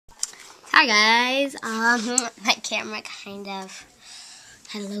Hi guys, my camera kind of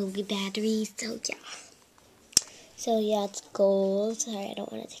had a low battery, so yeah. It's gold. Sorry, I don't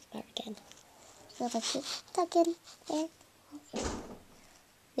want to take it out again. So that's it stuck in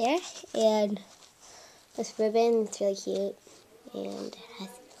there, and this ribbon, it's really cute, and it has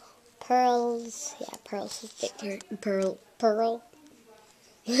pearls. Yeah, pearls is big. Pearl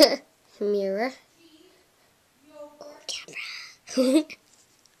mirror. Oh, camera.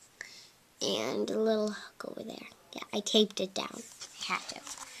 And a little hook over there. Yeah, I taped it down. I had to.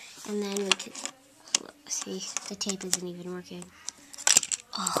 And then we could see the tape isn't even working.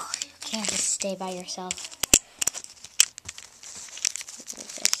 Oh, you can't just stay by yourself. Like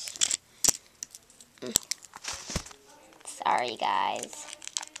this. Sorry, guys.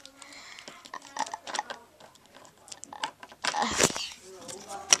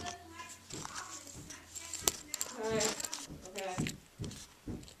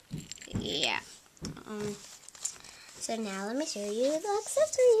 Yeah. So now let me show you the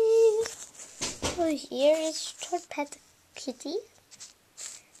accessories. So here is Short Pet Kitty.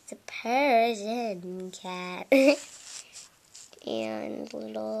 It's a Persian cat. And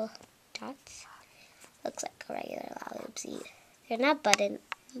little dots. Looks like a regular Lalaloopsy. They're not button.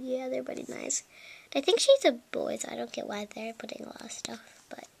 Yeah, they're buttonized. I think she's a boy, so I don't get why they're putting a lot of stuff.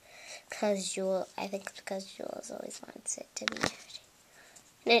 But I think it's because Jules always wants it to be.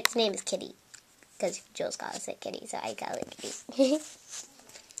 And its name is Kitty. Because Jules calls it Kitty, so I call it Kitty.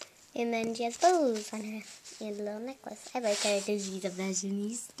 And then she has bows on her. And a little necklace. I like her because she's a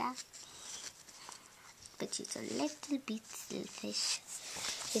fashionista. But she's a little bit selfish.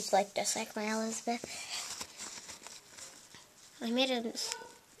 She's like just like my Elizabeth. I made a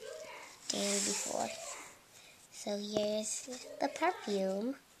stand before. So here's the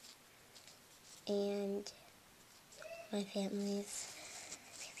perfume. And my family's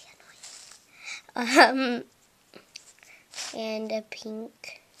really annoying. And a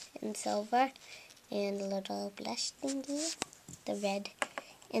pink and silver. And a little blush thingy. The red.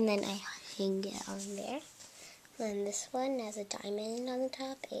 And then I hang it on there. And this one has a diamond on the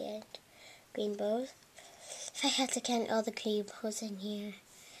top and rainbows. If I had to count all the rainbows in here,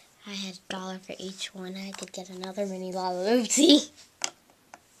 I had $1 for each one. I could get another mini Lalaloopsy.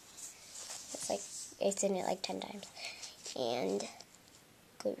 It's in it like 10 times. And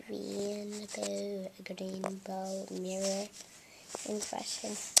green bow mirror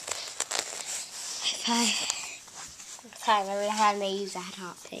impression. If I remember how they use that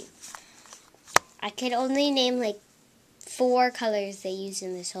hot pink. I could only name like 4 colors they use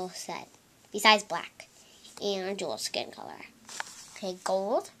in this whole set, besides black and dual skin color. Okay,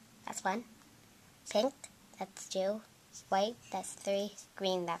 gold, that's 1. Pink, that's 2. White, that's 3.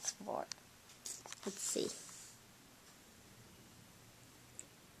 Green, that's 4. Let's see.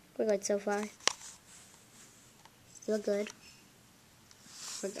 We're good so far. Still good.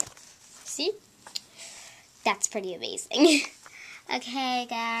 We're good. See? That's pretty amazing. Okay,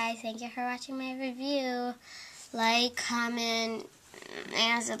 guys, thank you for watching my review. Like, comment,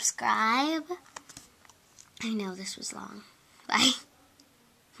 and subscribe. I know this was long. Bye.